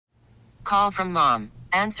Call from mom.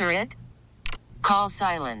 Answer it. Call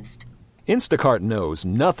silenced. Instacart knows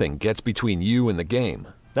nothing gets between you and the game.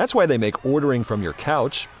 That's why they make ordering from your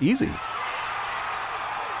couch easy.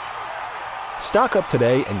 Stock up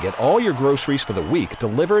today and get all your groceries for the week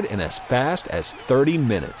delivered in as fast as 30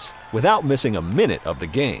 minutes without missing a minute of the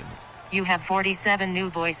game. You have 47 new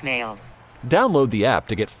voicemails. Download the app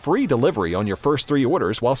to get free delivery on your first 3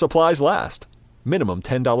 orders while supplies last. Minimum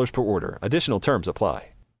 $10 per order. Additional terms apply.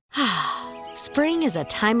 Spring is a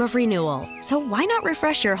time of renewal, so why not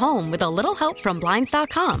refresh your home with a little help from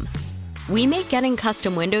Blinds.com? We make getting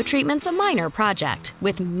custom window treatments a minor project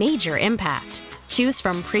with major impact. Choose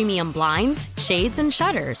from premium blinds, shades, and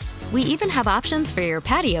shutters. We even have options for your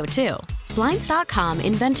patio, too. Blinds.com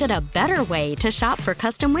invented a better way to shop for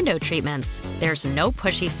custom window treatments. There's no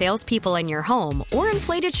pushy salespeople in your home or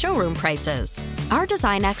inflated showroom prices. Our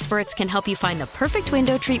design experts can help you find the perfect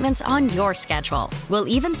window treatments on your schedule. We'll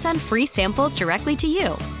even send free samples directly to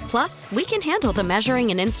you. Plus, we can handle the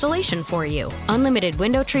measuring and installation for you. Unlimited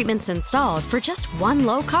window treatments installed for just one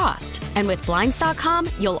low cost. And with Blinds.com,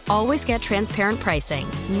 you'll always get transparent pricing.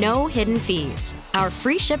 No hidden fees. Our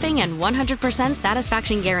free shipping and 100%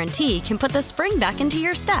 satisfaction guarantee can put the spring back into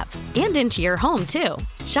your step and into your home, too.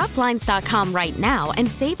 Shop Blinds.com right now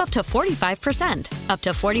and save up to 45%. Up to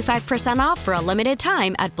 45% off for a limited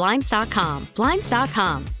time at Blinds.com.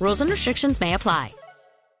 Blinds.com. Rules and restrictions may apply.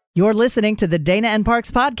 You're listening to the Dana and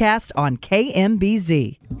Parks podcast on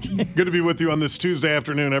KMBZ. Good to be with you on this Tuesday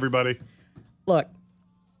afternoon, everybody. Look,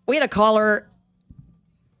 we had a caller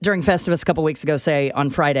during Festivus a couple weeks ago say on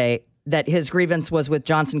Friday that his grievance was with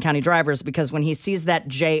Johnson County drivers because when he sees that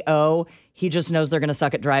J-O, he just knows they're going to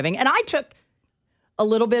suck at driving. And I took a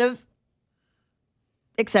little bit of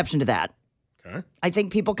exception to that. Okay. I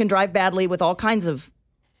think people can drive badly with all kinds of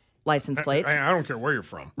license plates. I don't care where you're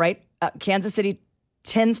from. Right? Kansas City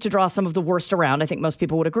tends to draw some of the worst around. I think most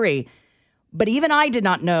people would agree. But even I did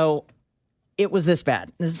not know it was this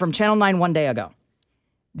bad. This is from Channel 9 one day ago.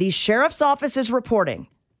 The sheriff's office is reporting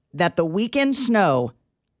that the weekend snow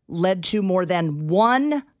led to more than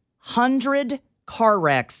 100 car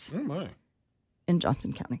wrecks in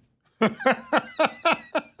Johnson County.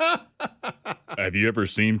 Have you ever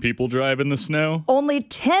seen people drive in the snow? Only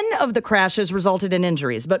 10 of the crashes resulted in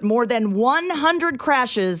injuries, but more than 100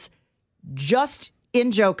 crashes just in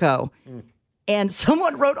Joco. And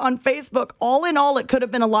someone wrote on Facebook, all in all, it could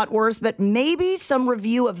have been a lot worse, but maybe some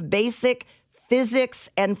review of basic physics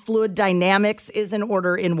and fluid dynamics is in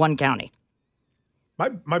order in one county.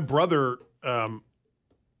 My brother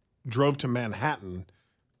drove to Manhattan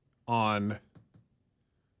on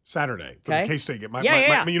Saturday for the K-State game.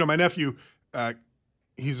 My nephew,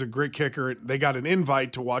 he's a great kicker. They got an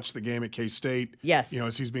invite to watch the game at K-State. Yes.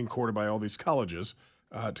 As he's being courted by all these colleges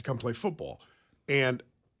to come play football. And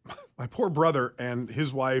my poor brother and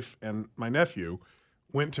his wife and my nephew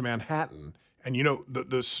went to Manhattan. And,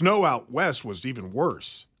 the snow out west was even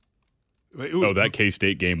worse. That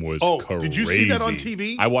K-State game was crazy. Did you see that on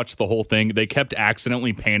TV? I watched the whole thing. They kept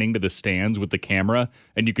accidentally panning to the stands with the camera,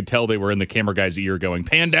 and you could tell they were in the camera guy's ear going,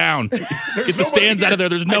 pan down. Get the stands out of there.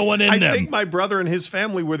 There's no one in them. I think my brother and his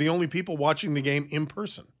family were the only people watching the game in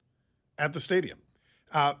person at the stadium.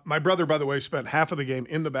 My brother, by the way, spent half of the game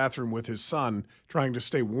in the bathroom with his son trying to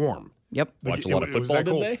stay warm. Yep. Watch a lot of football,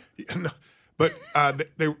 did they? No. But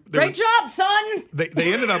they great job, son.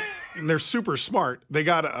 They ended up, and they're super smart. They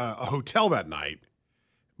got a hotel that night.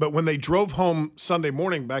 But when they drove home Sunday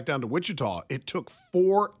morning back down to Wichita, it took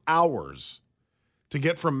 4 hours to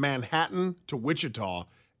get from Manhattan to Wichita.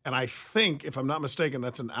 And I think, if I'm not mistaken,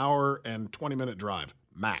 that's an hour and 20-minute drive,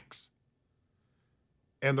 max.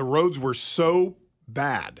 And the roads were so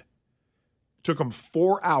bad. It took them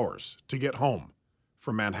 4 hours to get home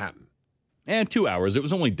from Manhattan. And 2 hours. It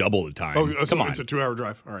was only double the time. Come on. It's a 2-hour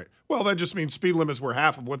drive. All right. Well, that just means speed limits were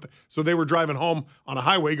half of what so they were driving home on a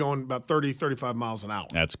highway going about 30, 35 miles an hour.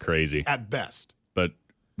 That's crazy. At best. But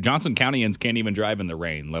Johnson Countyans can't even drive in the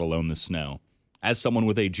rain, let alone the snow. As someone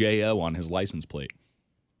with a J-O on his license plate.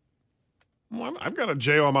 Well, I've got a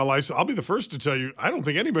J-O on my license. I'll be the first to tell you, I don't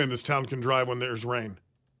think anybody in this town can drive when there's rain.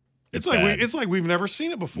 It's like we've never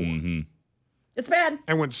seen it before. Mm-hmm. It's bad.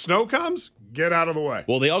 And when snow comes, get out of the way.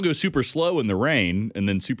 Well, they all go super slow in the rain and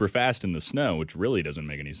then super fast in the snow, which really doesn't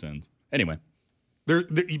make any sense. Anyway. But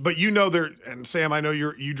and Sam, I know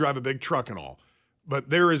you drive a big truck and all, but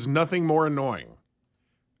there is nothing more annoying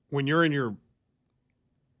when you're in your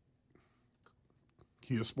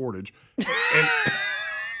Kia Sportage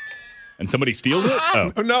and somebody steals it?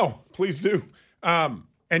 Oh. No, please do. And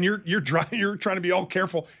you're trying to be all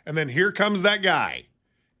careful, and then here comes that guy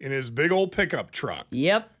in his big old pickup truck.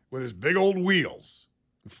 Yep. With his big old wheels.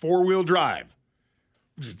 4-wheel drive.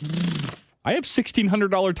 I have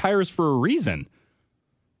 $1,600 tires for a reason.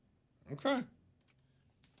 Okay.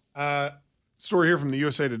 Story here from the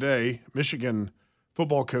USA Today. Michigan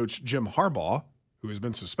football coach Jim Harbaugh, who has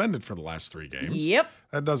been suspended for the last 3 games. Yep.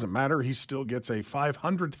 That doesn't matter. He still gets a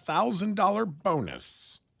 $500,000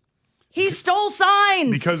 bonus. He stole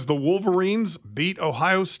signs. Because the Wolverines beat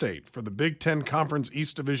Ohio State for the Big Ten Conference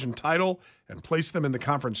East Division title and placed them in the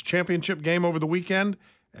conference championship game over the weekend.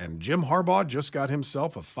 And Jim Harbaugh just got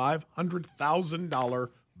himself a $500,000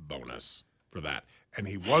 bonus for that. And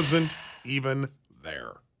he wasn't even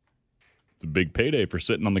there. It's a big payday for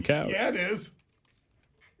sitting on the couch. Yeah, it is.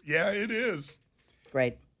 Yeah, it is.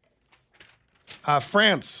 Great.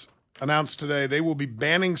 France announced today they will be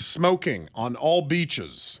banning smoking on all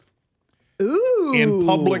beaches. Ooh. In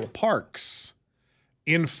public parks,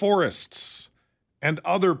 in forests, and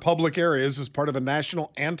other public areas as part of a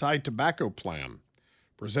national anti-tobacco plan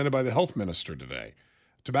presented by the health minister today.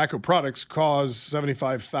 Tobacco products cause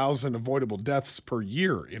 75,000 avoidable deaths per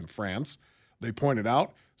year in France, they pointed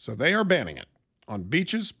out, so they are banning it on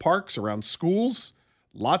beaches, parks, around schools,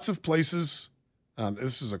 lots of places.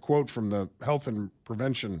 This is a quote from the health and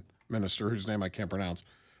prevention minister, whose name I can't pronounce.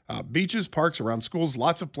 Beaches, parks, around schools,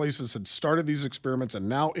 lots of places had started these experiments, and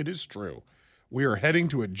now it is true. We are heading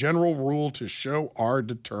to a general rule to show our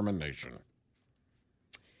determination.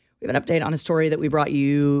 We have an update on a story that we brought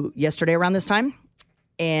you yesterday around this time.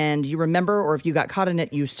 And you remember, or if you got caught in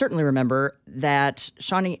it, you certainly remember that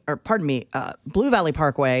Blue Valley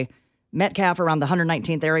Parkway, Metcalf around the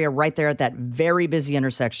 119th area, right there at that very busy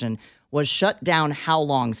intersection, was shut down how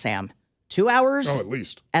long, Sam? 2 hours? Oh, at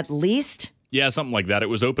least. At least? Yeah, something like that. It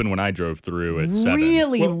was open when I drove through at 7.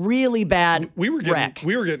 Really bad we were wreck.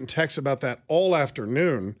 We were getting texts about that all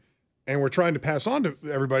afternoon, and we're trying to pass on to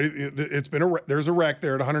everybody. There's a wreck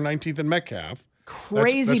there at 119th and Metcalf.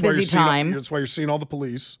 Crazy busy time. That's why you're seeing all the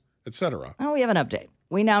police, etc. Oh, we have an update.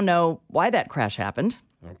 We now know why that crash happened.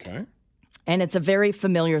 Okay. And it's a very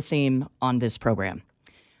familiar theme on this program.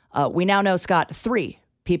 We now know, Scott, 3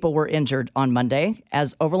 people were injured on Monday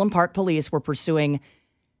as Overland Park police were pursuing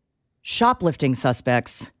shoplifting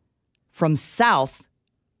suspects from south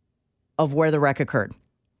of where the wreck occurred.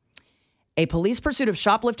 A police pursuit of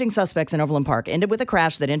shoplifting suspects in Overland Park ended with a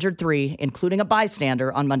crash that injured 3, including a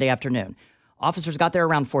bystander, on Monday afternoon. Officers got there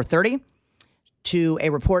around 4:30 to a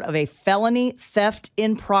report of a felony theft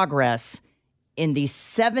in progress in the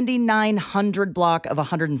 7900 block of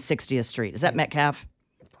 160th Street. Is that Metcalf?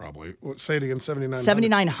 Probably. Say it again, 7900.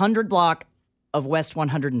 7900 block of West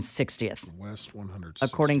 160th. West 160th.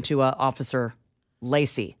 According to Officer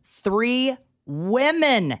Lacey. 3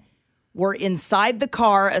 women were inside the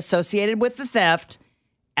car associated with the theft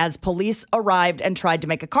as police arrived and tried to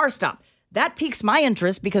make a car stop. That piques my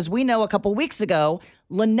interest because we know a couple weeks ago,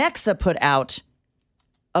 Lenexa put out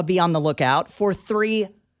a be on the lookout for 3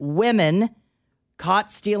 women caught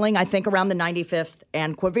stealing, I think, around the 95th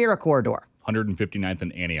and Quivira corridor. 159th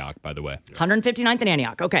and Antioch, by the way. 159th and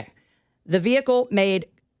Antioch. Okay. The vehicle made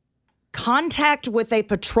contact with a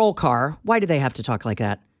patrol car. Why do they have to talk like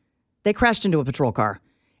that? They crashed into a patrol car,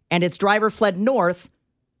 and its driver fled north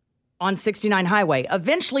on 69 highway.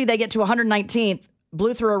 Eventually, they get to 119th,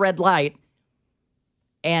 blew through a red light,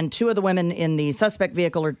 and 2 of the women in the suspect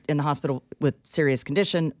vehicle are in the hospital with serious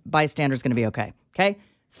condition. Bystander's going to be okay. Okay?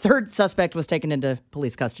 3rd suspect was taken into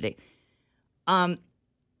police custody.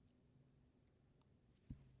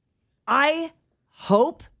 I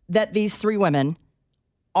hope that these 3 women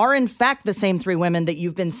are in fact the same 3 women that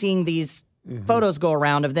you've been seeing these photos go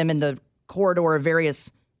around of them in the corridor of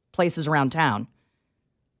various places around town.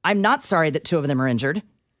 I'm not sorry that 2 of them are injured.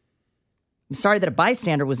 I'm sorry that a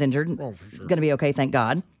bystander was injured. Oh, for sure. It's going to be okay, thank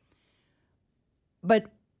God. But,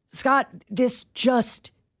 Scott, this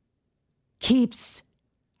just keeps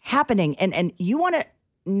happening. And you want to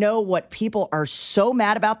know what people are so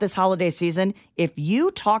mad about this holiday season? If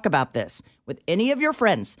you talk about this with any of your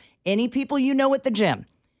friends, any people you know at the gym,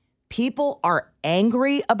 people are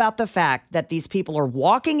angry about the fact that these people are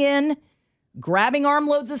walking in, grabbing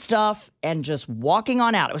armloads of stuff, and just walking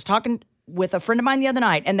on out. I was talking with a friend of mine the other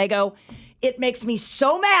night, and they go, it makes me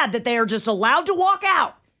so mad that they are just allowed to walk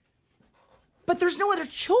out. But there's no other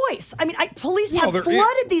choice. I mean, police have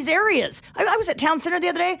flooded these areas. I was at Town Center the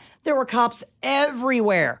other day. There were cops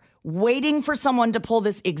everywhere waiting for someone to pull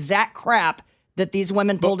this exact crap that these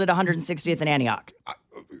women pulled at 160th and Antioch.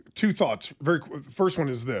 2 thoughts. First one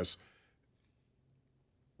is this.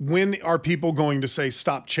 When are people going to say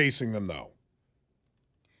stop chasing them, though?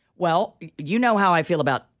 Well, you know how I feel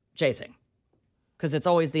about chasing, because it's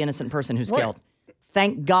always the innocent person who's killed.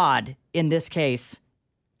 Thank God, in this case,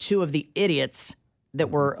 2 of the idiots that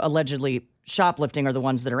were allegedly shoplifting are the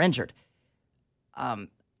ones that are injured. I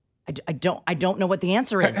don't know what the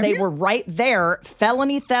answer is. They were right there.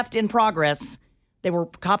 Felony theft in progress.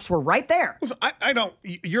 Cops were right there. Listen, I don't.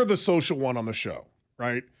 You're the social one on the show,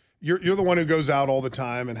 right? You're the one who goes out all the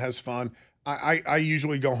time and has fun. I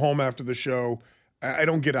usually go home after the show. I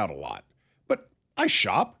don't get out a lot, but I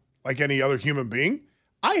shop like any other human being.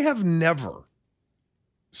 I have never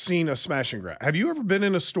seen a smash and grab. Have you ever been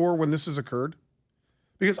in a store when this has occurred?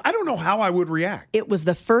 Because I don't know how I would react. It was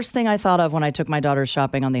the first thing I thought of when I took my daughter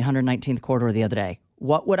shopping on the 119th corridor the other day.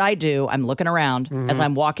 What would I do? I'm looking around as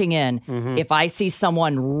I'm walking in. If I see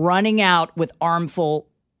someone running out with armful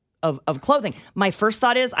of clothing, my first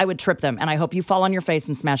thought is I would trip them, and I hope you fall on your face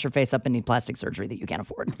and smash your face up and need plastic surgery that you can't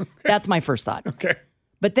afford. Okay. That's my first thought. Okay.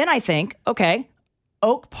 But then I think, okay,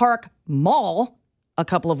 Oak Park Mall a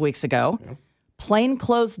couple of weeks ago,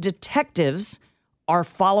 plainclothes detectives are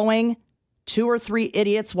following 2 or 3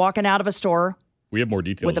 idiots walking out of a store. We have more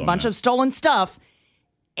details with a bunch of stolen stuff.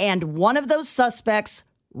 And one of those suspects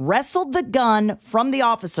wrestled the gun from the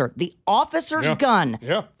officer. The officer's gun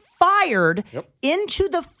fired into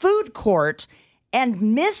the food court and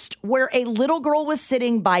missed where a little girl was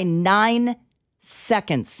sitting by 9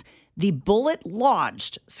 seconds. The bullet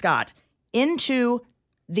lodged, Scott, into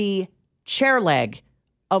the chair leg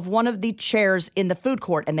of one of the chairs in the food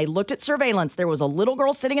court. And they looked at surveillance. There was a little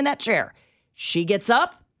girl sitting in that chair. She gets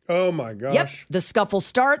up. Oh, my gosh. Yep. The scuffle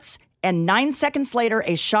starts, and 9 seconds later,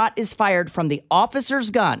 a shot is fired from the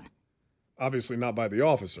officer's gun. Obviously not by the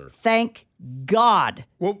officer. Thank God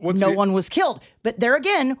no one was killed. But there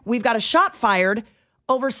again, we've got a shot fired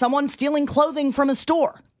over someone stealing clothing from a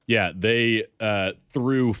store. Yeah, they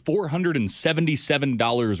threw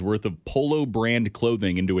 $477 worth of Polo brand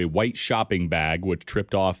clothing into a white shopping bag, which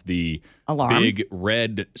tripped off the alarm. Big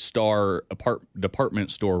Red Star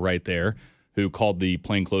department store right there, who called the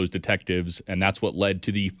plainclothes detectives, and that's what led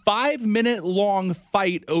to the 5-minute-long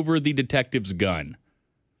fight over the detective's gun.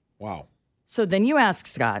 Wow. So then you ask,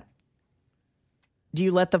 Scott, do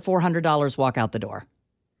you let the $400 walk out the door?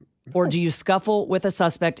 Or do you scuffle with a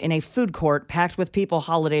suspect in a food court packed with people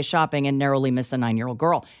holiday shopping and narrowly miss a 9-year-old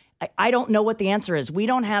girl? I don't know what the answer is. We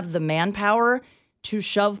don't have the manpower to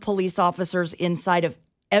shove police officers inside of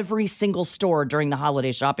every single store during the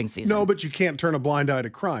holiday shopping season. No, but you can't turn a blind eye to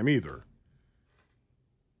crime either.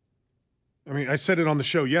 I mean, I said it on the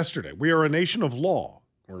show yesterday. We are a nation of law.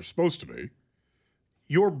 We're supposed to be.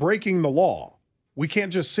 You're breaking the law. We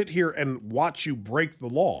can't just sit here and watch you break the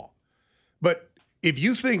law. But if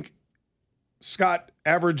you think Scott,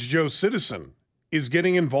 average Joe citizen, is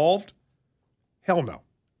getting involved, hell no.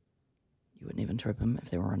 You wouldn't even trip him if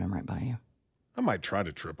they were running right by you. I might try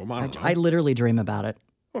to trip him. I don't know. I literally dream about it.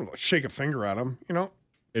 I'll shake a finger at him, you know.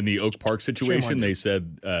 In the Oak Park situation, they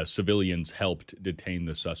said civilians helped detain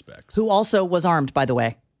the suspects. Who also was armed, by the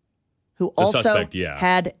way. Who the also suspect,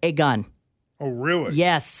 had a gun. Oh, really?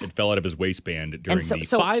 Yes. It fell out of his waistband during the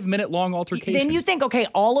 5-minute-long altercation. Then you think, okay,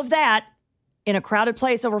 all of that in a crowded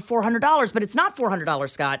place over $400, but it's not $400,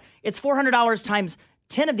 Scott. It's $400 times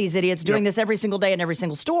 10 of these idiots doing this every single day in every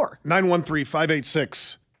single store.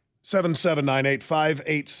 913-586-7798,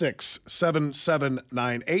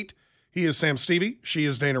 586-7798. He is Sam Stevie. She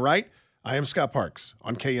is Dana Wright. I am Scott Parks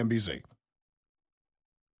on KMBZ.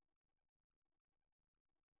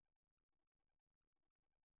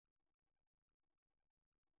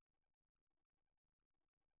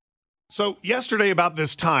 So yesterday about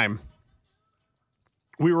this time,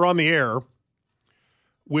 we were on the air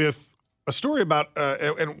with a story about,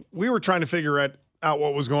 and we were trying to figure out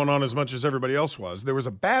what was going on as much as everybody else was. There was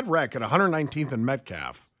a bad wreck at 119th and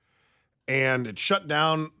Metcalf, and it shut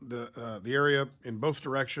down the area in both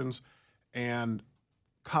directions, and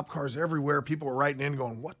cop cars everywhere. People were writing in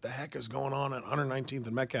going, what the heck is going on at 119th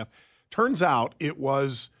and Metcalf? Turns out it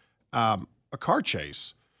was a car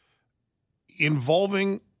chase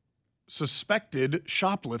involving suspected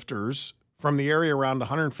shoplifters from the area around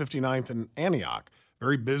 159th and Antioch,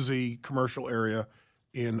 very busy commercial area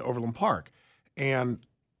in Overland Park. And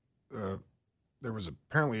there was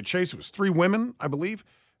apparently a chase. It was 3 women, I believe.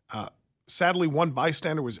 Sadly, one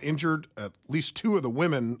bystander was injured. At least 2 of the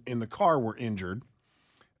women in the car were injured.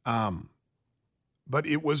 But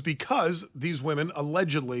it was because these women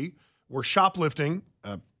allegedly were shoplifting,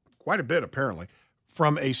 quite a bit apparently,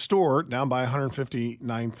 from a store down by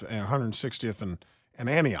 159th and 160th and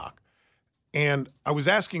Antioch. And I was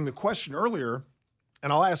asking the question earlier,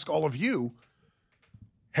 and I'll ask all of you,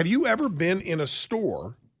 have you ever been in a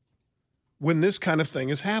store when this kind of thing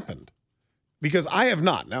has happened? Because I have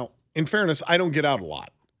not. Now, in fairness, I don't get out a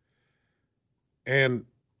lot. And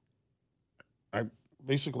I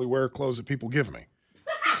basically wear clothes that people give me.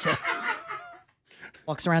 So.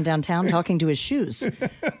 Walks around downtown talking to his shoes.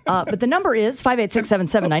 But the number is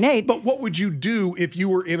 586-7798. But what would you do if you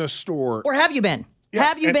were in a store? Or have you been? Yeah,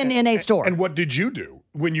 have you been in a store? And what did you do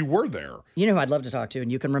when you were there? You know who I'd love to talk to,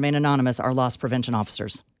 and you can remain anonymous, are loss prevention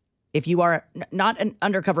officers. If you are not an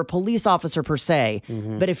undercover police officer per se,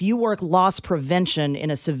 but if you work loss prevention in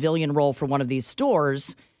a civilian role for one of these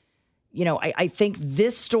stores, you know, I think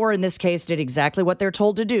this store in this case did exactly what they're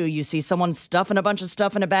told to do. You see someone stuffing a bunch of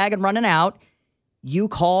stuff in a bag and running out, you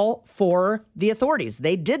call for the authorities.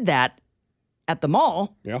 They did that at the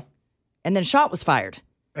mall. Yeah. And then shot was fired.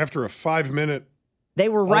 After a 5-minute They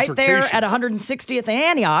were right there altercation. at 160th and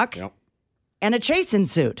Antioch, Yep. and a chase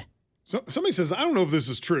ensued. So somebody says, I don't know if this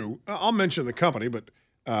is true. I'll mention the company, but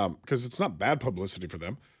because it's not bad publicity for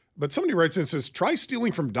them. But somebody writes in and says, try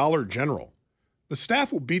stealing from Dollar General. The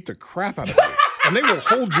staff will beat the crap out of you, and they will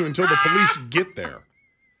hold you until the police get there.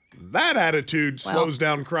 That attitude slows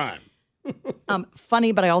down crime.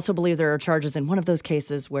 Funny, but I also believe there are charges in one of those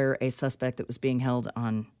cases where a suspect that was being held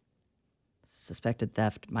on suspected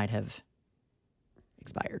theft might have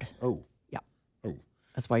expired. Oh. Yeah. Oh.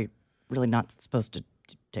 That's why you're really not supposed to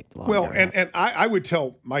take the law. Well, and I would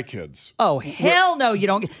tell my kids. Oh, hell no, you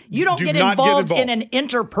don't. You don't Do get not get involved in involved. an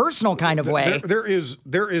interpersonal kind of way. There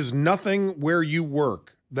is nothing where you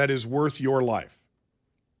work that is worth your life.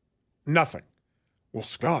 Nothing. Well,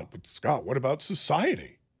 Scott, what about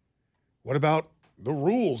society? What about the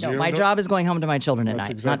rules? No, You my know, job is going home to my children at That's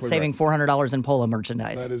night, exactly not saving $400 in polo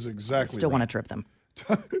merchandise. That is exactly Still right. want to trip them.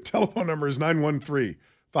 Telephone number is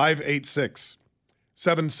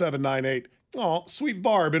 913-586-7798. Oh, sweet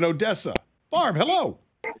Barb in Odessa. Barb, hello.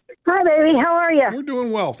 Hi, baby. How are you? We're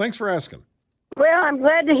doing well. Thanks for asking. Well, I'm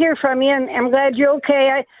glad to hear from you, and I'm glad you're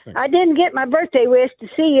okay. I didn't get my birthday wish to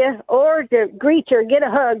see you or to greet you or get a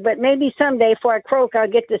hug, but maybe someday before I croak, I'll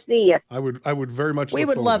get to see you. I would very much We look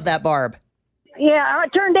would forward love to that, Barb. Yeah, I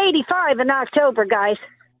turned 85 in October, guys.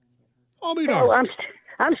 I'll be So darned.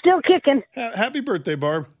 I'm still kicking. Happy birthday,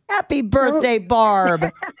 Barb. Happy birthday,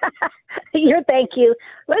 Barb. Thank you.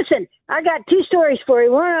 Listen, I got two stories for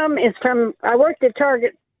you. One of them is I worked at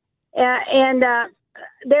Target, and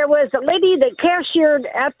there was a lady that cashiered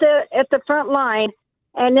at the front line,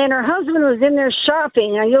 and then her husband was in there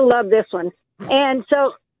shopping. Now you'll love this one. And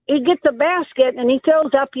so he gets a basket and he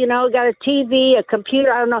fills up, got a TV, a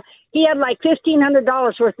computer, I don't know. He had like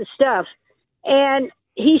 $1,500 worth of stuff. And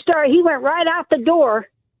he went right out the door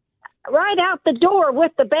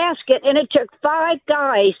with the basket, and it took 5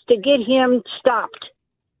 guys to get him stopped.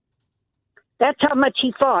 That's how much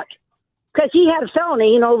he fought. Because he had a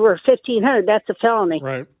felony, over $1,500. That's a felony.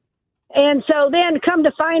 Right. And so then come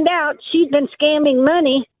to find out, she'd been scamming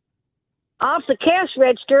money off the cash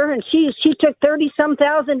register, and she took $30-some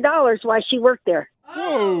thousand while she worked there.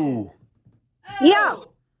 Whoa. Yeah.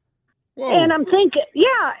 Whoa. And I'm thinking,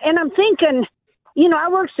 I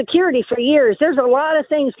worked security for years. There's a lot of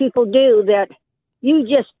things people do that you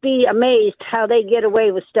just be amazed how they get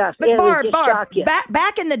away with stuff. But It would just Barb, shock you.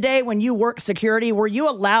 back in the day when you worked security, were you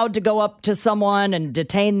allowed to go up to someone and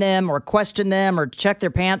detain them or question them or check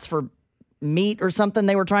their pants for meat or something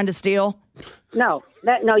they were trying to steal? No,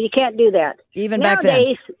 you can't do that. Even back then?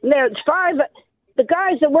 Nowadays, there's 5. The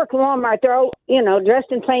guys that work in Walmart, they're all,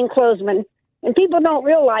 dressed in plain clothesmen, and people don't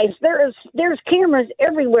realize there's cameras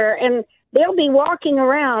everywhere, and they'll be walking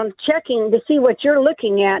around checking to see what you're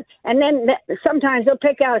looking at, and then sometimes they'll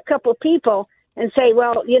pick out a couple people and say,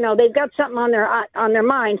 well, they've got something on their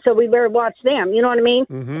mind, so we better watch them. You know what I mean?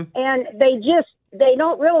 Mm-hmm. And they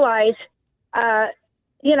don't realize,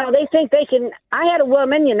 they think they can. I had a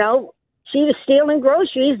woman, she was stealing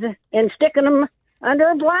groceries and sticking them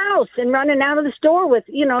under a blouse and running out of the store with,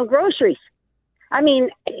 groceries. I mean,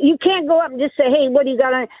 you can't go up and just say, hey, what do you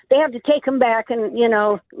got on? They have to take them back and,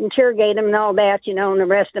 interrogate them and all that, and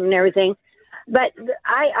arrest them and everything. But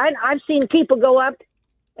I've seen people go up,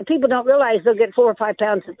 and people don't realize they'll get 4 or 5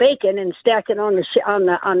 pounds of bacon and stack it on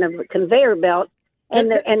the conveyor belt.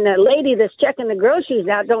 And the lady that's checking the groceries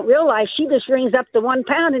out don't realize she just rings up the 1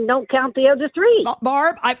 pound and don't count the other 3.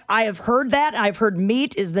 Barb, I have heard that. I've heard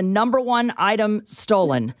meat is the number 1 item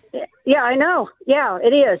stolen. Yeah, I know. Yeah,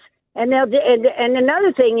 it is. And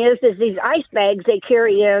another thing is these ice bags they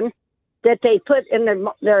carry in that they put in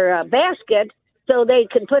their basket so they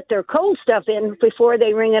can put their cold stuff in before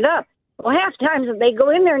they ring it up. Well, half the times they go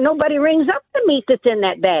in there, nobody rings up the meat that's in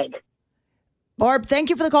that bag. Barb, thank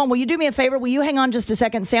you for the call. Will you do me a favor? Will you hang on just a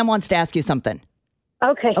second? Sam wants to ask you something.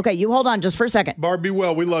 Okay. Okay, you hold on just for a second. Barb, be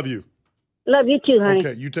well. We love you. Love you too, honey.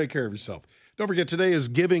 Okay, you take care of yourself. Don't forget, today is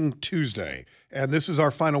Giving Tuesday, and this is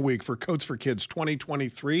our final week for Coats for Kids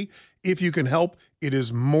 2023. If you can help, it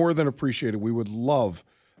is more than appreciated. We would love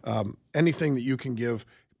anything that you can give.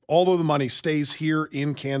 All of the money stays here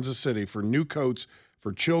in Kansas City for new coats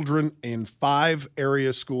for children in 5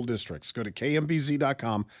 area school districts. Go to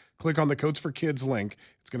kmbz.com, click on the Coats for Kids link.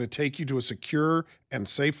 It's going to take you to a secure and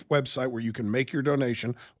safe website where you can make your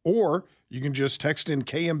donation, or you can just text in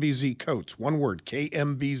KMBZ Coats, one word,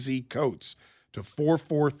 KMBZ Coats, to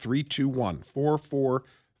 44321,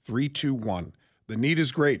 44321. The need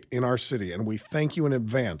is great in our city, and we thank you in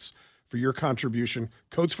advance for your contribution.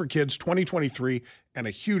 Coats for Kids 2023, and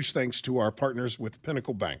a huge thanks to our partners with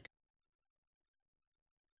Pinnacle Bank.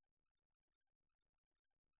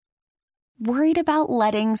 Worried about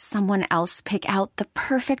letting someone else pick out the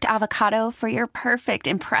perfect avocado for your perfect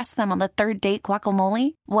impress them on the third date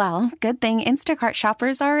guacamole? Well, good thing Instacart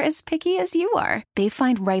shoppers are as picky as you are. They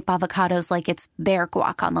find ripe avocados like it's their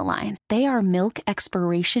guac on the line. They are milk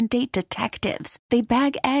expiration date detectives. They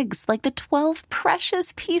bag eggs like the 12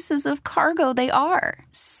 precious pieces of cargo they are.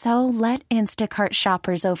 So let Instacart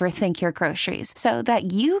shoppers overthink your groceries so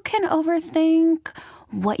that you can overthink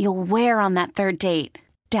what you'll wear on that third date.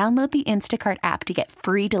 Download the Instacart app to get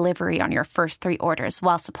free delivery on your first 3 orders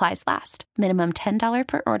while supplies last. Minimum $10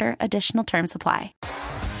 per order. Additional terms apply.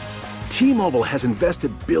 T-Mobile has invested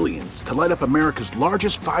billions to light up America's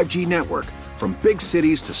largest 5G network, from big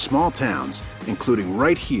cities to small towns, including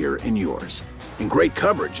right here in yours. And great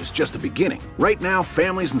coverage is just the beginning. Right now,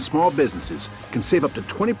 families and small businesses can save up to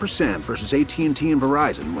 20% versus AT&T and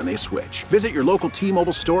Verizon when they switch. Visit your local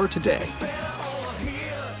T-Mobile store today.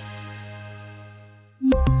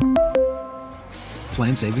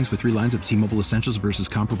 Plan savings with 3 lines of T-Mobile Essentials versus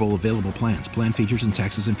comparable available plans. Plan features and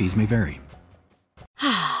taxes and fees may vary.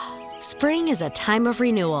 Spring is a time of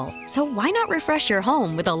renewal, so why not refresh your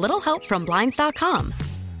home with a little help from Blinds.com?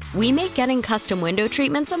 We make getting custom window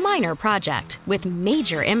treatments a minor project with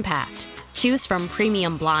major impact. Choose from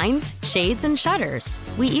premium blinds, shades, and shutters.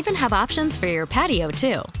 We even have options for your patio,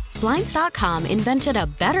 too. Blinds.com invented a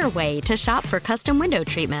better way to shop for custom window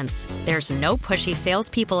treatments. There's no pushy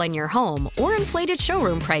salespeople in your home or inflated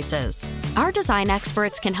showroom prices. Our design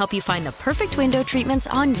experts can help you find the perfect window treatments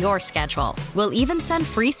on your schedule. We'll even send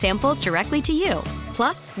free samples directly to you.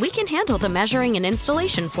 Plus, we can handle the measuring and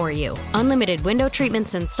installation for you. Unlimited window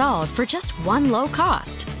treatments installed for just one low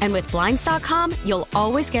cost. And with Blinds.com, you'll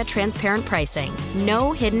always get transparent pricing.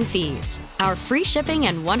 No hidden fees. Our free shipping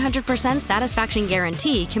and 100% satisfaction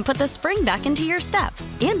guarantee can put the spring back into your step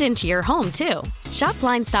and into your home, too. Shop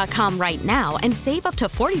Blinds.com right now and save up to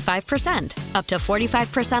 45%. Up to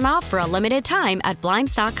 45% off for a limited time at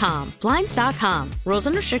Blinds.com. Blinds.com. Rules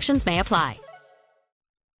and restrictions may apply.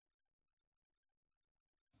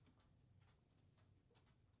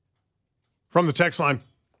 From the text line,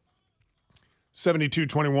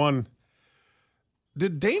 7221.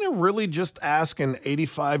 Did Dana really just ask an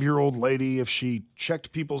 85-year-old lady if she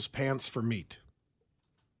checked people's pants for meat?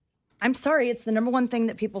 I'm sorry, it's the number one thing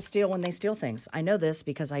that people steal when they steal things. I know this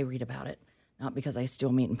because I read about it, not because I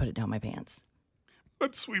steal meat and put it down my pants.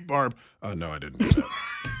 But sweet Barb, no, I didn't do that.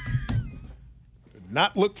 Did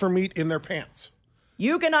not look for meat in their pants.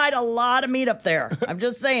 You can hide a lot of meat up there. I'm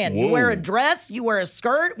just saying. Whoa. You wear a dress, you wear a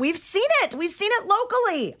skirt. We've seen it. We've seen it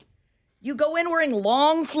locally. You go in wearing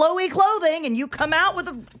long, flowy clothing, and you come out with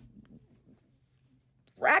a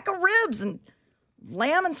rack of ribs and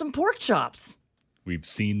lamb and some pork chops. We've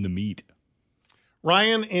seen the meat.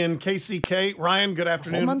 Ryan in KCK. Ryan, good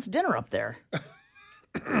afternoon. Whole month's dinner up there.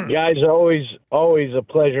 Guys, always a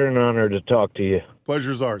pleasure and honor to talk to you.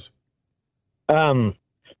 Pleasure's ours.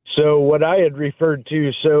 So what I had referred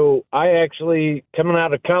to, so I actually, coming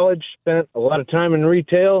out of college, spent a lot of time in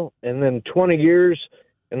retail and then 20 years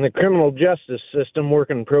in the criminal justice system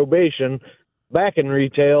working probation, back in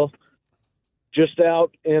retail, just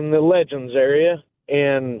out in the Legends area.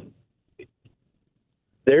 And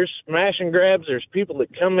there's smash and grabs. There's people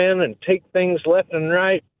that come in and take things left and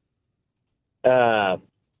right.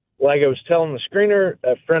 Like I was telling the screener,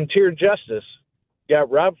 Frontier Justice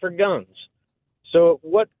got robbed for guns. So at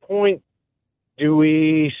what point do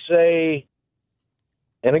we say,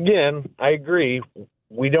 and again, I agree,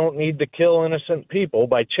 we don't need to kill innocent people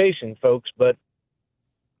by chasing folks, but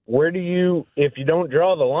where do you, if you don't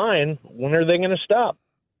draw the line, when are they going to stop?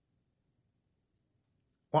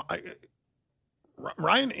 Well,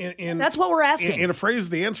 Ryan, that's what we're asking. In a phrase,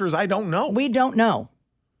 the answer is I don't know. We don't know.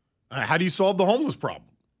 How do you solve the homeless problem?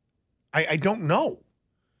 I don't know.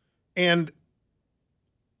 And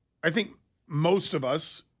I think most of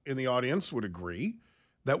us in the audience would agree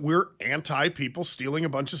that we're anti people stealing a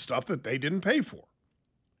bunch of stuff that they didn't pay for.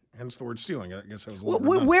 hence the word stealing. I guess I was a Where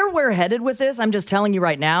little we're headed with this, I'm just telling you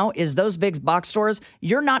right now, is those big box stores,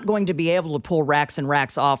 you're not going to be able to pull racks and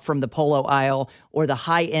racks off from the polo aisle or the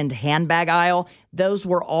high-end handbag aisle. Those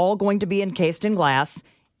were all going to be encased in glass.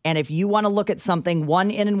 And if you want to look at something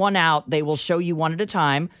one in and one out, they will show you one at a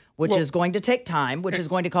time, which is going to take time, which is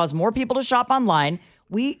going to cause more people to shop online.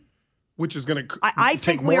 Which is going to I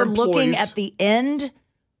think we're looking at the end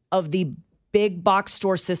of the big box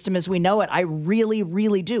store system as we know it. I really,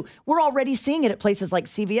 really do. We're already seeing it at places like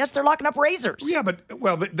CVS. They're locking up razors. Yeah, but,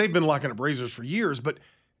 well, they've been locking up razors for years, but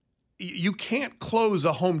you can't close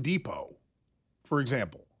a Home Depot, for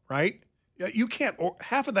example, right? You can't, or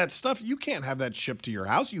half of that stuff, you can't have that shipped to your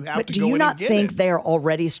house. You have to go in and get it. Do you not think they're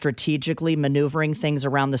already strategically maneuvering things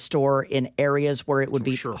around the store in areas where it would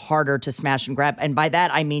be harder to smash and grab? And by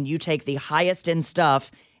that, I mean you take the highest end stuff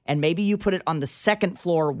and maybe you put it on the second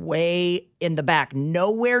floor way in the back,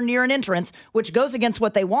 nowhere near an entrance, which goes against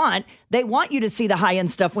what they want. They want you to see the high-end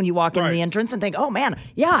stuff when you walk in the entrance and think, oh, man,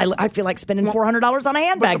 yeah, I feel like spending $400 on a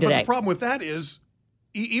handbag today. But the problem with that is,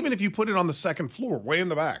 even if you put it on the second floor, way in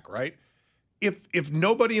the back, right? If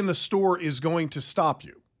nobody in the store is going to stop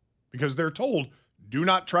you, because they're told, do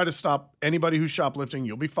not try to stop anybody who's shoplifting,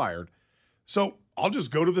 you'll be fired. So I'll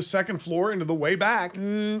just go to the second floor into the way back,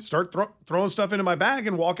 start throwing stuff into my bag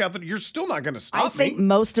and walk out. You're still not going to stop me. I think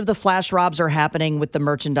most of the flash robs are happening with the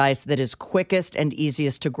merchandise that is quickest and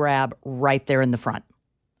easiest to grab right there in the front.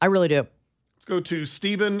 I really do. Let's go to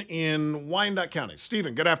Stephen in Wyandotte County.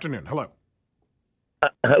 Stephen, good afternoon. Hello.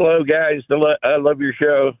 Hello, guys. I love your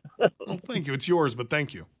show. Well, thank you. It's yours, but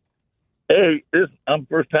thank you. Hey, I'm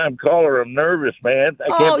first-time caller. I'm nervous, man.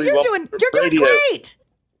 You're doing great.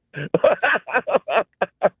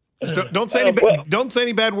 Don't say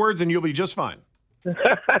any bad words, and you'll be just fine.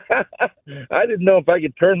 I didn't know if I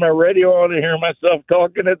could turn my radio on and hear myself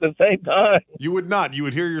talking at the same time. You would not. You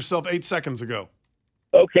would hear yourself 8 seconds ago.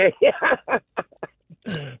 Okay.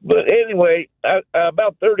 But anyway,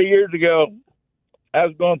 about 30 years ago, I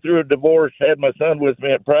was going through a divorce, had my son with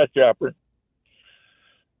me at Price Chopper.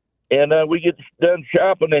 And we get done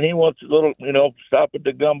shopping, and he wants a little, stop at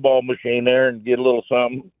the gumball machine there and get a little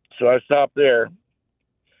something. So I stop there.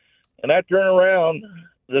 And I turn around.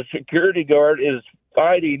 The security guard is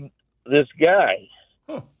fighting this guy.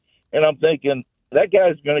 Huh. And I'm thinking, that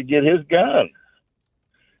guy's going to get his gun.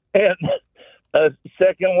 And a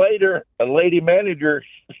second later, a lady manager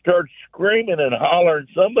starts screaming and hollering,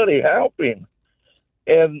 somebody help him.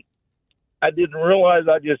 And I didn't realize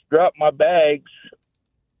I just dropped my bags,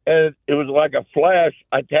 and it was like a flash.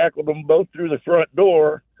 I tackled them both through the front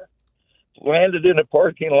door, landed in a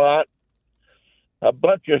parking lot. A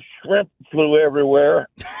bunch of shrimp flew everywhere.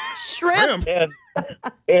 Shrimp? And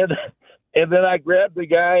then I grabbed the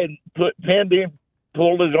guy and pinned him,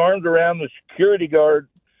 pulled his arms around the security guard,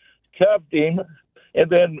 cuffed him, and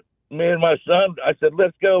then me and my son, I said,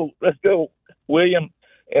 let's go, William.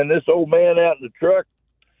 And this old man out in the truck,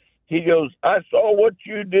 he goes, I saw what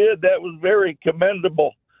you did. That was very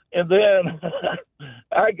commendable. And then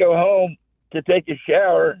I go home to take a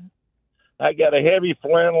shower. I got a heavy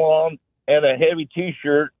flannel on and a heavy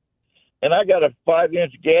T-shirt, and I got a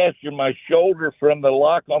 5-inch gash in my shoulder from the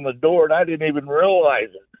lock on the door, and I didn't even realize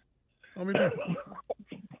it.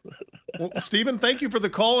 Well, Stephen, thank you for the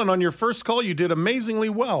call. And on your first call, you did amazingly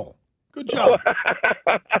well. Good job.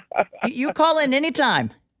 You call in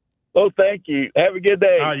anytime. Oh, thank you. Have a good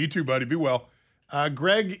day. You too, buddy. Be well.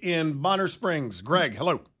 Greg in Bonner Springs. Greg,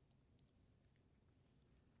 hello.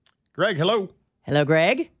 Greg, hello. Hello,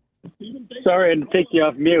 Greg. Sorry, I had to take you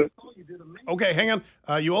off mute. Okay, hang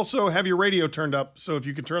on. You also have your radio turned up, so if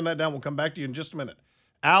you could turn that down, we'll come back to you in just a minute.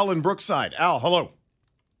 Al in Brookside. Al, hello.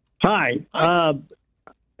 Hi.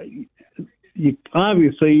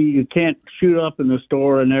 Obviously, you can't shoot up in the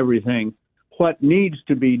store and everything. What needs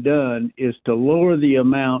to be done is to lower the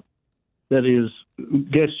amount that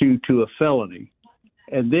gets you to a felony,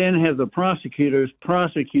 and then have the prosecutors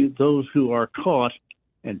prosecute those who are caught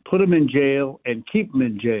and put them in jail and keep them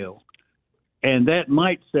in jail. And that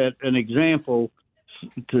might set an example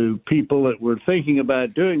to people that were thinking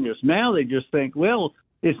about doing this. Now they just think, well,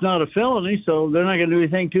 it's not a felony, so they're not going to do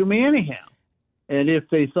anything to me anyhow. And if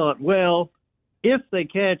they thought, well, if they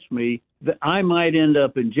catch me, I might end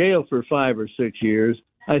up in jail for 5 or 6 years,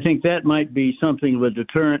 I think that might be something of a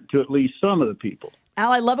deterrent to at least some of the people.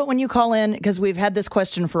 Al, I love it when you call in because we've had this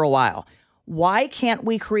question for a while. Why can't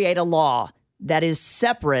we create a law that is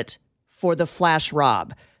separate for the flash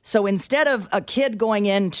rob? So instead of a kid going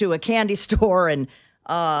into a candy store and,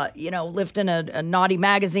 lifting a naughty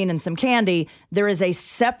magazine and some candy, there is a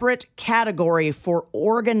separate category for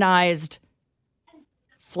organized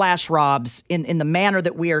flash robs in the manner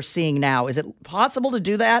that we are seeing now. Is it possible to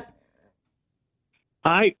do that?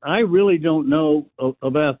 I really don't know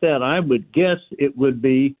about that. I would guess it would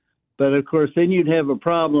be, but of course then you'd have a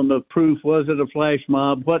problem of proof. Was it a flash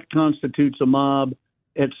mob? What constitutes a mob,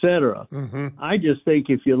 etc. Mm-hmm. I just think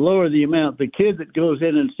if you lower the amount, the kid that goes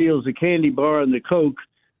in and steals the candy bar and the Coke,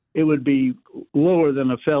 it would be lower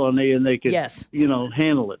than a felony and they could,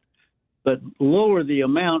 handle it. But lower the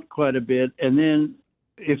amount quite a bit, and then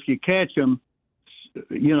if you catch them,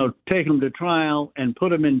 take them to trial and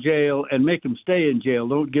put them in jail and make them stay in jail.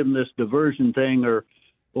 Don't give them this diversion thing or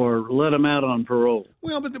let them out on parole.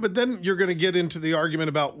 Well, but then you're going to get into the argument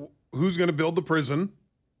about who's going to build the prison.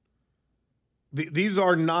 These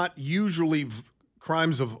are not usually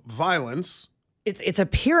crimes of violence. It's a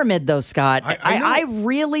pyramid, though, Scott. I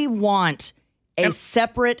really want a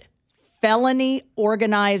separate felony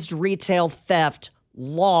organized retail theft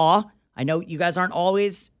law. I know you guys aren't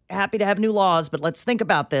always happy to have new laws, but let's think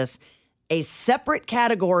about this. A separate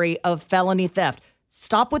category of felony theft.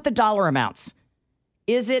 Stop with the dollar amounts.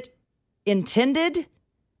 Is it intended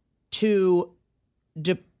to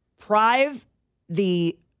deprive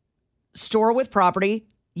the store with property?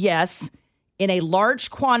 Yes. In a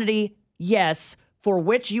large quantity? Yes. For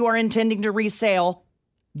which you are intending to resale?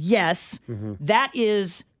 Yes. Mm-hmm. That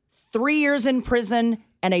is 3 years in prison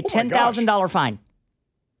and a $10,000 fine.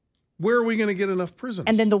 Where are we going to get enough prisons?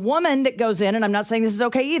 And then the woman that goes in, and I'm not saying this is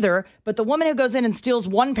okay either, but the woman who goes in and steals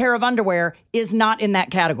one pair of underwear is not in that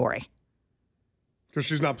category. Because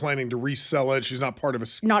she's not planning to resell it. She's not part of a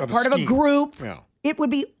Not part of a group. Yeah. It would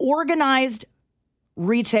be organized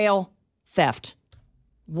retail theft.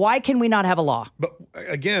 Why can we not have a law? But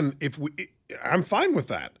again, I'm fine with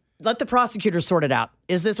that. Let the prosecutors sort it out.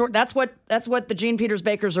 That's what the Gene Peters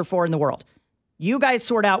Bakers are for in the world. You guys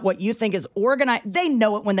sort out what you think is organized. They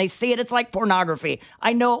know it when they see it. It's like pornography.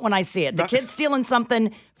 I know it when I see it. The kid stealing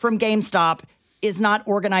something from GameStop is not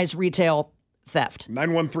organized retail theft.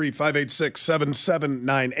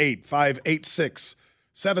 913-586-7798.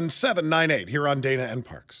 586-7798 here on Dana and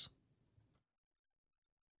Parks.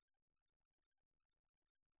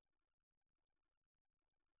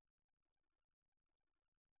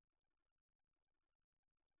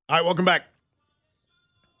 All right, welcome back.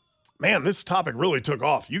 Man, this topic really took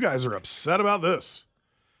off. You guys are upset about this.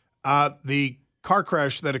 The car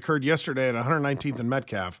crash that occurred yesterday at 119th and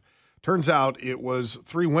Metcalf, turns out it was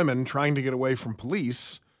 3 women trying to get away from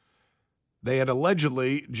police. They had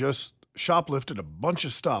allegedly just shoplifted a bunch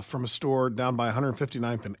of stuff from a store down by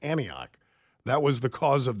 159th and Antioch. That was the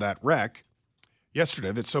cause of that wreck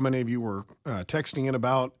yesterday that so many of you were texting in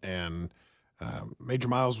about, and Major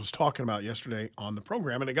Miles was talking about yesterday on the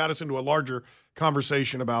program, and it got us into a larger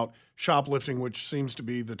conversation about shoplifting, which seems to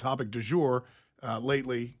be the topic du jour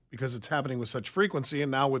lately because it's happening with such frequency.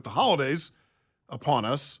 And now with the holidays upon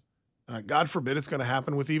us, God forbid it's going to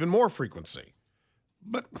happen with even more frequency.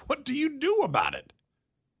 But what do you do about it?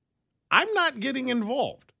 I'm not getting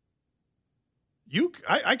involved.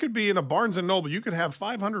 I could be in a Barnes & Noble. You could have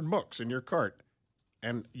 500 books in your cart,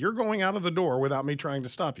 and you're going out of the door without me trying to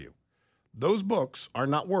stop you. Those books are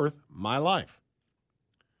not worth my life.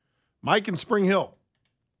 Mike in Spring Hill.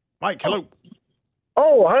 Mike, hello.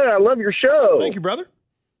 Oh, hi, I love your show. Thank you, brother.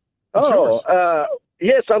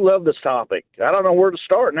 Yes, I love this topic. I don't know where to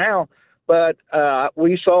start now, but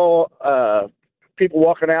we saw people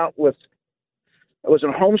walking out with, it was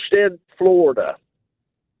in Homestead, Florida,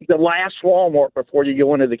 the last Walmart before you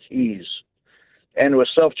go into the Keys. And it was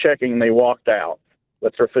self-checking, and they walked out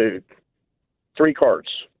with their food. 3 carts.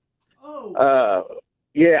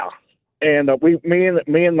 Yeah. And me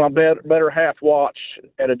and my better half watched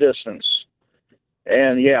at a distance.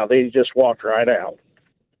 And yeah, they just walked right out,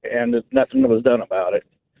 and nothing was done about it.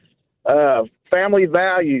 Family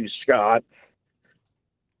values, Scott.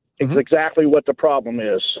 It's exactly what the problem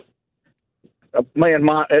is. I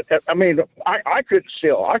couldn't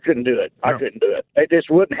steal. I couldn't do it. I couldn't do it. It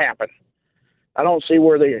just wouldn't happen. I don't see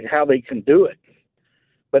how they can do it.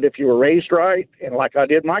 But if you were raised right, and like I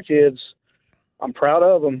did my kids, I'm proud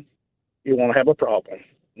of them, you won't have a problem.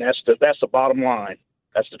 And that's the bottom line.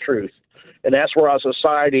 That's the truth. And that's where our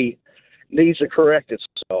society needs to correct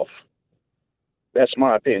itself. That's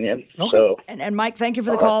my opinion. Okay. So, and Mike, thank you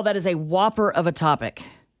for the call. That is a whopper of a topic,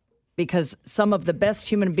 because some of the best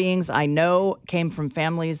human beings I know came from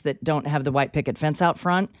families that don't have the white picket fence out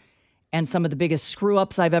front. And some of the biggest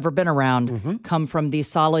screw-ups I've ever been around come from the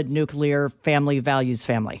solid nuclear family values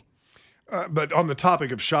family. But on the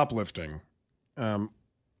topic of shoplifting, I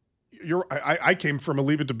came from a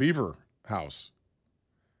Leave It to Beaver house.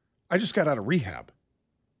 I just got out of rehab.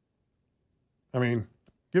 I mean,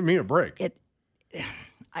 give me a break.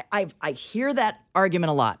 I hear that argument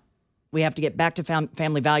a lot. We have to get back to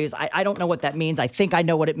family values. I don't know what that means. I think I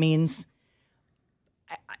know what it means.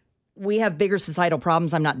 We have bigger societal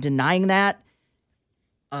problems. I'm not denying that.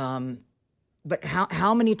 But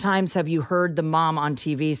how many times have you heard the mom on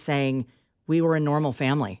TV saying, we were a normal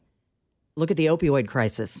family? Look at the opioid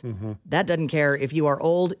crisis. Mm-hmm. That doesn't care if you are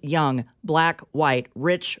old, young, black, white,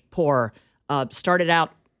 rich, poor, started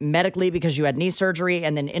out medically because you had knee surgery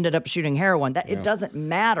and then ended up shooting heroin. It doesn't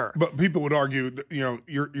matter. But people would argue that,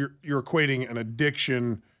 you're equating an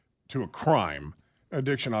addiction to a crime.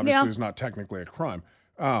 Addiction obviously is not technically a crime.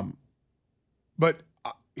 But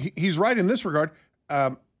he's right in this regard.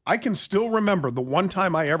 I can still remember the one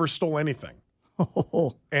time I ever stole anything.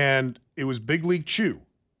 And it was Big League Chew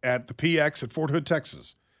at the PX at Fort Hood,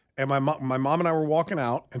 Texas. And my mom and I were walking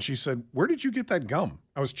out, and she said, "Where did you get that gum?"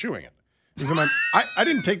 I was chewing it. I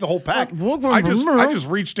didn't take the whole pack. I just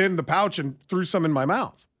reached in the pouch and threw some in my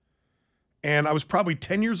mouth. And I was probably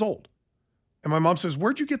 10 years old. And my mom says,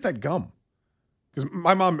 "Where'd you get that gum?" Because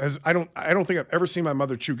my mom has, I don't think I've ever seen my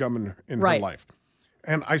mother chew gum in her life.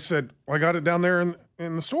 And I said, "Well, I got it down there in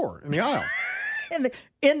the store, in the aisle."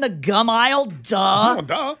 in the gum aisle? Duh. Oh,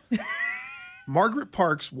 duh. Margaret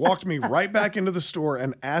Parks walked me right back into the store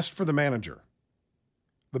and asked for the manager.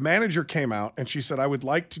 The manager came out and she said, "I would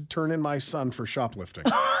like to turn in my son for shoplifting."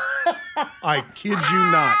 I kid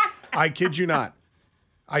you not.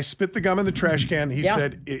 I spit the gum in the trash can. He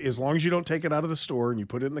said, "As long as you don't take it out of the store and you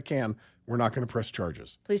put it in the can, we're not going to press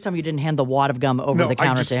charges." Please tell me you didn't hand the wad of gum over the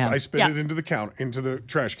counter to him. I spit it into the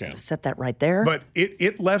trash can. Set that right there. But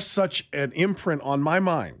it left such an imprint on my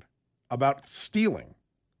mind about stealing.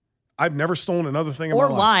 I've never stolen another thing in my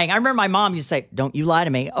life. Or lying. I remember my mom used to say, "Don't you lie to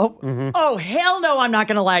me." Oh, hell no, I'm not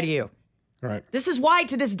going to lie to you. Right. This is why,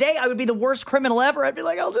 to this day, I would be the worst criminal ever. I'd be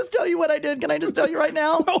like, "I'll just tell you what I did. Can I just tell you right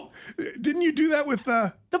now?" Well, didn't you do that with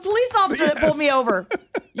the police officer that pulled me over?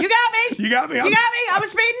 You got me. You got me. I was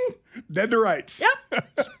speeding. Dead to rights. Yep.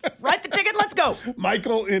 Write the ticket. Let's go.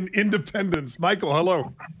 Michael in Independence. Michael,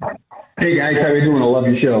 hello. Hey, guys. How are you doing? I love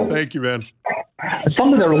your show. Thank you, man.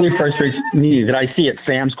 Something that really frustrates me that I see at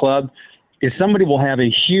Sam's Club is somebody will have a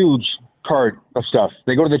huge cart of stuff.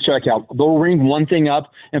 They go to the checkout. They'll ring one thing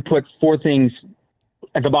up and put four things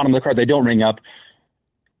at the bottom of the cart they don't ring up.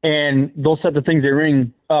 And they'll set the things they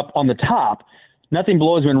ring up on the top. Nothing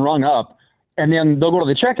below has been rung up. And then they'll go to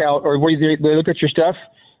the checkout or where they look at your stuff.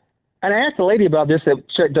 And I asked the lady about this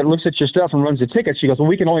that looks at your stuff and runs the ticket. She goes, "Well,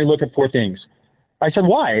 we can only look at four things." I said,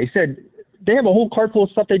 "Why?" He said, "They have a whole cart full of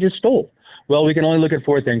stuff they just stole." "Well, we can only look at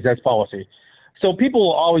four things. That's policy." So people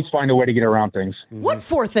will always find a way to get around things. What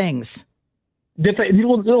four things? You go to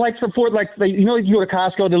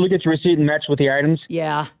Costco, they look at your receipt and match with the items.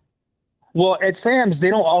 Yeah. Well, at Sam's, they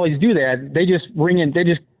don't always do that. They just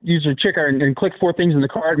use their checker and click four things in the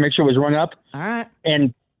cart and make sure it was rung up. All right.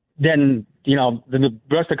 And then, the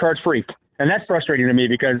rest of the cart's free. And that's frustrating to me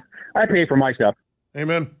because I pay for my stuff.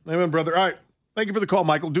 Amen. Amen, brother. All right. Thank you for the call,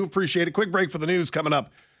 Michael. Do appreciate it. Quick break for the news coming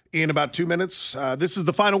up in about 2 minutes. This is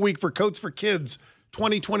the final week for Coats for Kids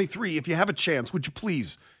 2023. If you have a chance, would you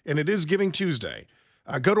please, and it is Giving Tuesday,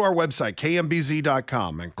 go to our website,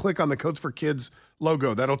 kmbz.com, and click on the Coats for Kids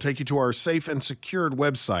logo. That'll take you to our safe and secured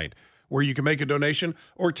website where you can make a donation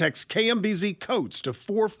or text KMBZ Coats to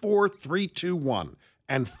 44321.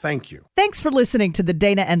 And thank you. Thanks for listening to the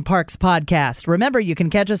Dana and Parks podcast. Remember, you can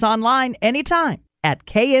catch us online anytime at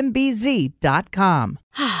kmbz.com.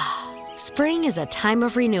 Spring is a time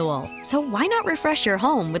of renewal, so why not refresh your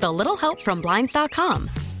home with a little help from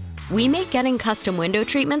Blinds.com? We make getting custom window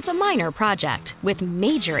treatments a minor project with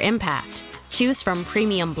major impact. Choose from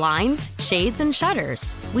premium blinds, shades, and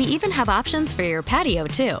shutters. We even have options for your patio,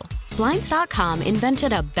 too. Blinds.com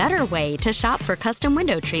invented a better way to shop for custom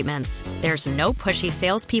window treatments. There's no pushy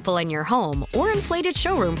salespeople in your home or inflated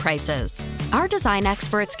showroom prices. Our design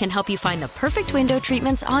experts can help you find the perfect window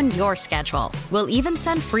treatments on your schedule. We'll even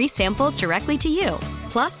send free samples directly to you.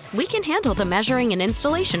 Plus, we can handle the measuring and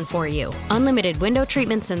installation for you. Unlimited window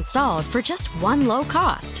treatments installed for just one low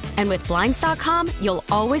cost. And with Blinds.com, you'll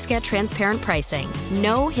always get transparent pricing.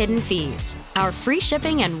 No hidden fees. Our free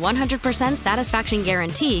shipping and 100% satisfaction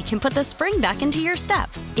guarantee can put the spring back into your step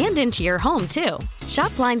and into your home, too.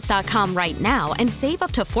 Shop Blinds.com right now and save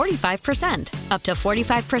up to 45%. Up to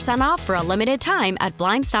 45% off for a limited time at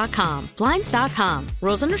Blinds.com. Blinds.com.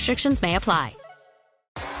 Rules and restrictions may apply.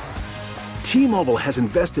 T-Mobile has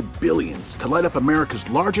invested billions to light up America's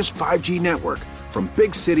largest 5G network, from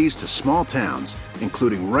big cities to small towns,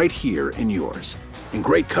 including right here in yours. And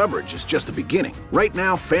great coverage is just the beginning. Right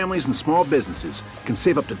now, families and small businesses can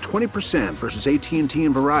save up to 20% versus AT&T and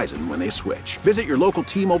Verizon when they switch. Visit your local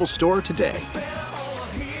T-Mobile store today.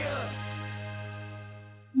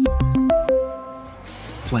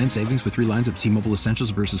 Plan savings with 3 lines of T-Mobile Essentials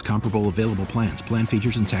versus comparable available plans. Plan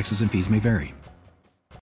features and taxes and fees may vary.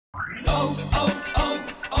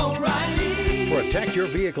 Protect your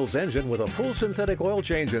vehicle's engine with a full synthetic oil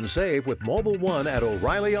change and save with Mobil 1 at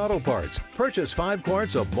O'Reilly Auto Parts. Purchase 5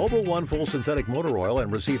 quarts of Mobil 1 full synthetic motor oil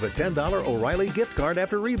and receive a $10 O'Reilly gift card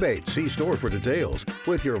after rebate. See store for details.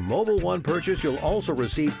 With your Mobil 1 purchase, you'll also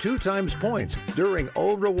receive 2 times points during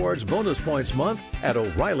O Rewards Bonus Points Month at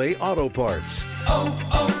O'Reilly Auto Parts.